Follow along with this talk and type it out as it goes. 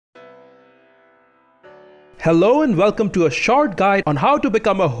Hello and welcome to a short guide on how to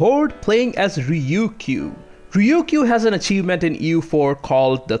become a Horde playing as Ryukyu. Ryukyu has an achievement in EU4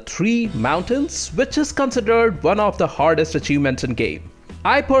 called the 3 Mountains, which is considered one of the hardest achievements in game.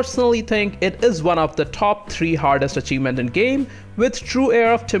 I personally think it is one of the top 3 hardest achievements in game, with True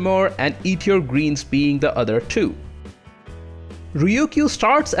Heir of Timur and Eat Your Greens being the other 2. Ryukyu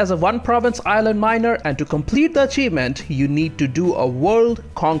starts as a 1 province island miner, and to complete the achievement you need to do a world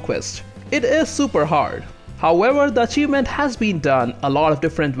conquest. It is super hard. However, the achievement has been done a lot of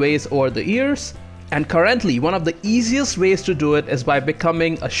different ways over the years, and currently one of the easiest ways to do it is by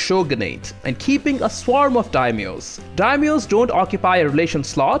becoming a shogunate and keeping a swarm of daimyos. Daimyos don't occupy a relation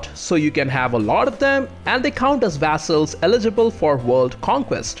slot, so you can have a lot of them, and they count as vassals eligible for world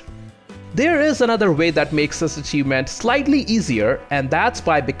conquest. There is another way that makes this achievement slightly easier, and that's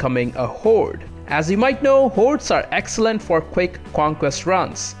by becoming a horde. As you might know, hordes are excellent for quick conquest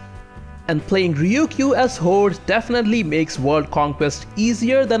runs. And playing Ryukyu as Horde definitely makes world conquest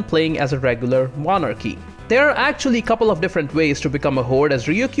easier than playing as a regular monarchy. There are actually a couple of different ways to become a Horde as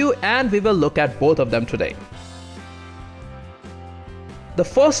Ryukyu, and we will look at both of them today. The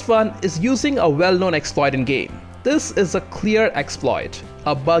first one is using a well-known exploit in game. This is a clear exploit,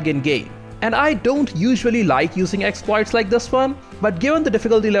 a bug in game. And I don't usually like using exploits like this one, but given the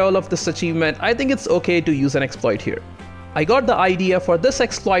difficulty level of this achievement, I think it's okay to use an exploit here. I got the idea for this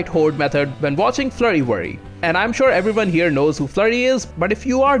exploit horde method when watching Flurry Worry, and I'm sure everyone here knows who Flurry is, but if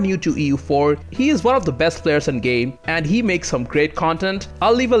you are new to EU4, he is one of the best players in game and he makes some great content.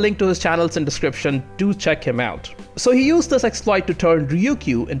 I'll leave a link to his channels in description, do check him out. So he used this exploit to turn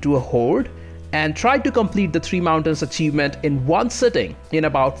Ryukyu into a horde and tried to complete the 3 Mountains achievement in one sitting in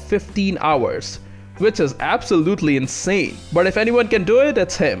about 15 hours, which is absolutely insane. But if anyone can do it,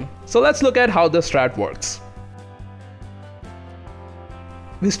 it's him. So let's look at how this strat works.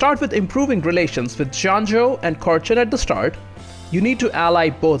 We start with improving relations with Janjo and Korchin at the start. You need to ally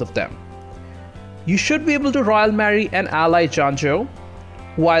both of them. You should be able to royal marry and ally Janjo,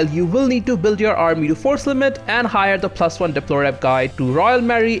 while you will need to build your army to force limit and hire the +1 deploreb guy to royal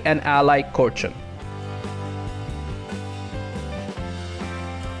marry and ally Korchin.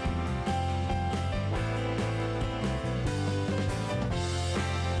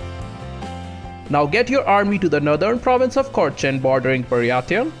 Now get your army to the northern province of Korchin bordering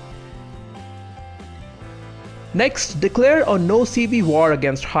Buryatia. Next, declare a no CB war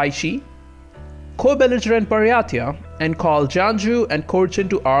against Haishi, co-belligerent Buryatia, and call Janju and Korchin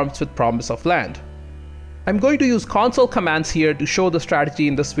to arms with promise of land. I'm going to use console commands here to show the strategy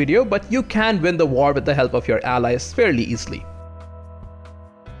in this video, but you can win the war with the help of your allies fairly easily.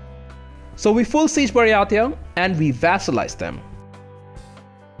 So we full siege Buryatia and we vassalize them.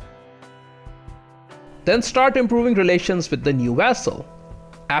 Then start improving relations with the new vassal.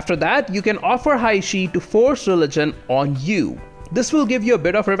 After that, you can offer Haishi to force religion on you. This will give you a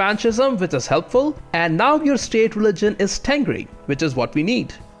bit of revanchism, which is helpful, and now your state religion is Tengri, which is what we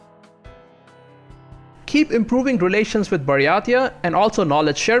need. Keep improving relations with Buryatia and also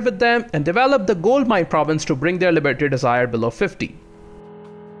knowledge share with them, and develop the gold mine province to bring their liberty desire below 50.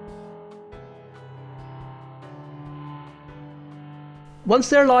 Once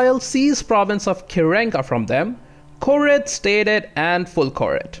they're loyal, seize province of Kirenga from them, core it, state it, and full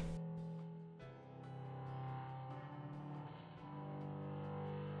core it.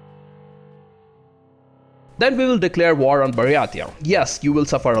 Then we will declare war on Buryatia. Yes, you will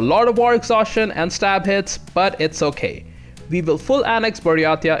suffer a lot of war exhaustion and stab hits, but it's okay. We will full annex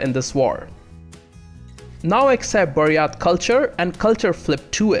Buryatia in this war. Now accept Buryat culture and culture flip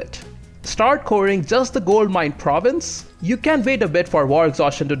to it. Start coring just the gold mine province. You can wait a bit for war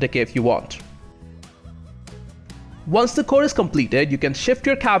exhaustion to decay if you want. Once the core is completed, you can shift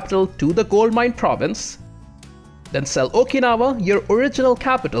your capital to the gold mine province. Then sell Okinawa, your original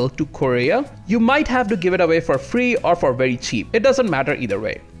capital, to Korea. You might have to give it away for free or for very cheap. It doesn't matter either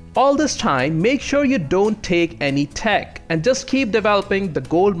way. All this time, make sure you don't take any tech and just keep developing the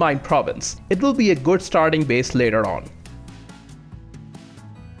gold mine province. It will be a good starting base later on.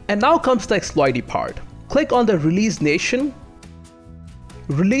 And now comes the exploity part. Click on the Release Nation,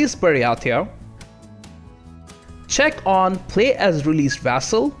 Release Buryatia, check on Play as Released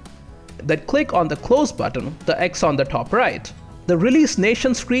Vassal, then click on the Close button, the X on the top right. The Release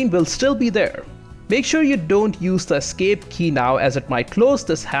Nation screen will still be there. Make sure you don't use the Escape key now, as it might close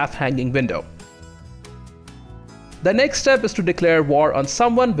this half-hanging window. The next step is to declare war on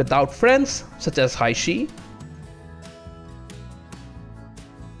someone without friends, such as Haishi.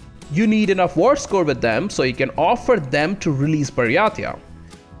 You need enough war score with them so you can offer them to release Buryatia.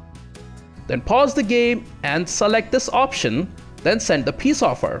 Then pause the game and select this option, Then send the peace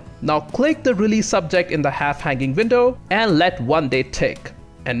offer. Now click the release subject in the half hanging window and let one day tick.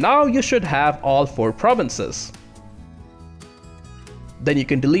 And now you should have all 4 provinces. Then you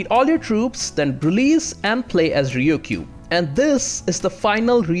can delete all your troops, then release and play as Ryukyu. And this is the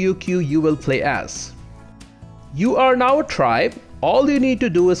final Ryukyu you will play as. You are now a tribe. All you need to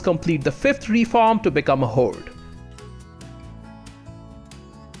do is complete the 5th reform to become a horde.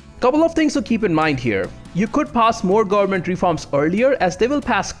 Couple of things to keep in mind here. You could pass more government reforms earlier as they will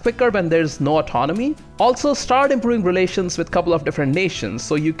pass quicker when there's no autonomy. Also start improving relations with couple of different nations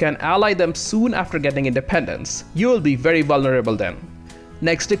so you can ally them soon after getting independence. You will be very vulnerable then.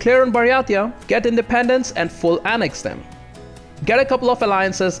 Next, declare on Buryatia, get independence and full annex them. Get a couple of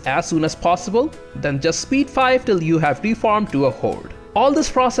alliances as soon as possible, then just speed 5 till you have reformed to a horde. All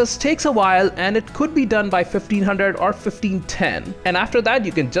this process takes a while and it could be done by 1500 or 1510, and after that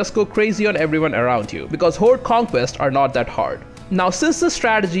you can just go crazy on everyone around you because horde conquests are not that hard. Now since this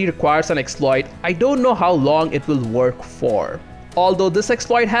strategy requires an exploit, I don't know how long it will work for. Although this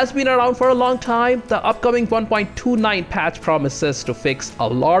exploit has been around for a long time, the upcoming 1.29 patch promises to fix a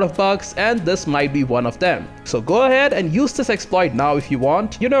lot of bugs and this might be one of them. So go ahead and use this exploit now if you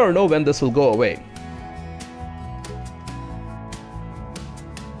want, you never know when this will go away.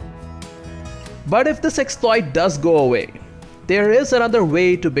 But if this exploit does go away, there is another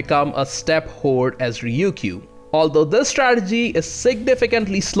way to become a step horde as Ryukyu. Although this strategy is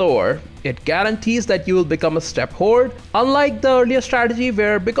significantly slower, it guarantees that you will become a step horde, unlike the earlier strategy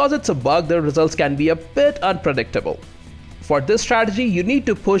where because it's a bug the results can be a bit unpredictable. For this strategy you need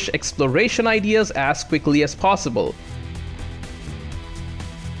to push exploration ideas as quickly as possible.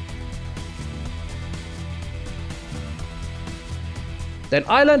 Then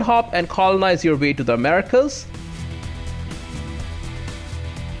island hop and colonize your way to the Americas.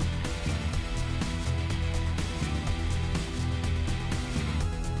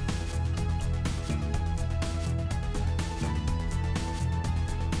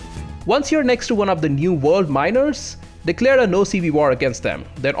 Once you're next to one of the new world miners, declare a no CV war against them,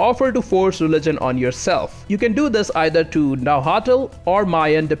 then offer to force religion on yourself. You can do this either to Nahuatl or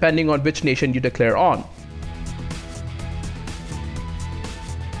Mayan depending on which nation you declare on.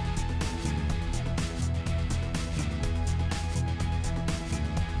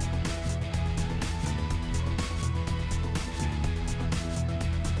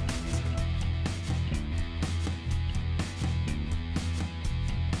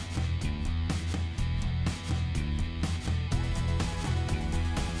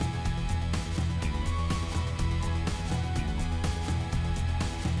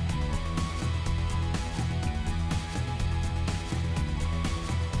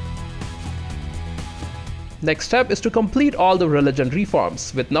 Next step is to complete all the religion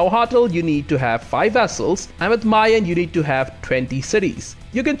reforms. With Nahuatl you need to have 5 vassals and with Mayan you need to have 20 cities.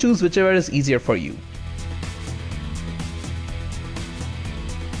 You can choose whichever is easier for you.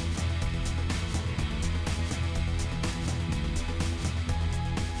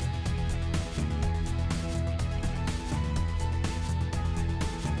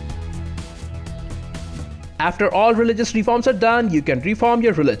 After all religious reforms are done, you can reform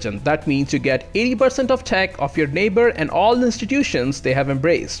your religion. That means you get 80% of tech of your neighbor and all institutions they have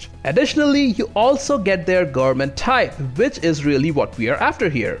embraced. Additionally, you also get their government type, which is really what we are after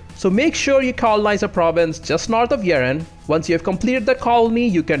here. So make sure you colonize a province just north of Yeren. Once you have completed that colony,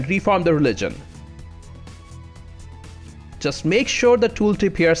 you can reform the religion. Just make sure the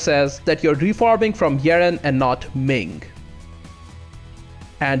tooltip here says that you're reforming from Yeren and not Ming.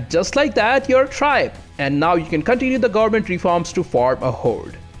 And just like that, you're a tribe. And now you can continue the government reforms to form a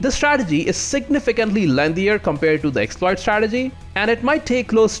horde. This strategy is significantly lengthier compared to the exploit strategy, and it might take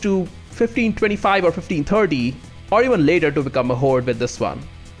close to 1525 or 1530 or even later to become a horde with this one.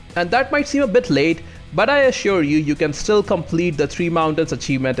 And that might seem a bit late, but I assure you, you can still complete the 3 mountains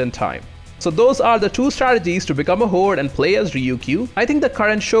achievement in time. So those are the 2 strategies to become a horde and play as Ryukyu. I think the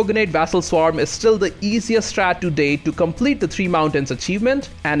current Shogunate Vassal Swarm is still the easiest strat to date to complete the 3 mountains achievement,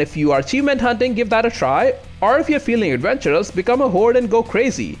 and if you are achievement hunting, give that a try. Or if you're feeling adventurous, become a horde and go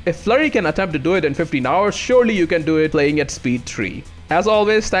crazy. If Flurry can attempt to do it in 15 hours, surely you can do it playing at speed 3. As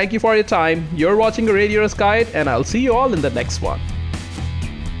always, thank you for your time. You're watching a Radio's Guide, and I'll see you all in the next one.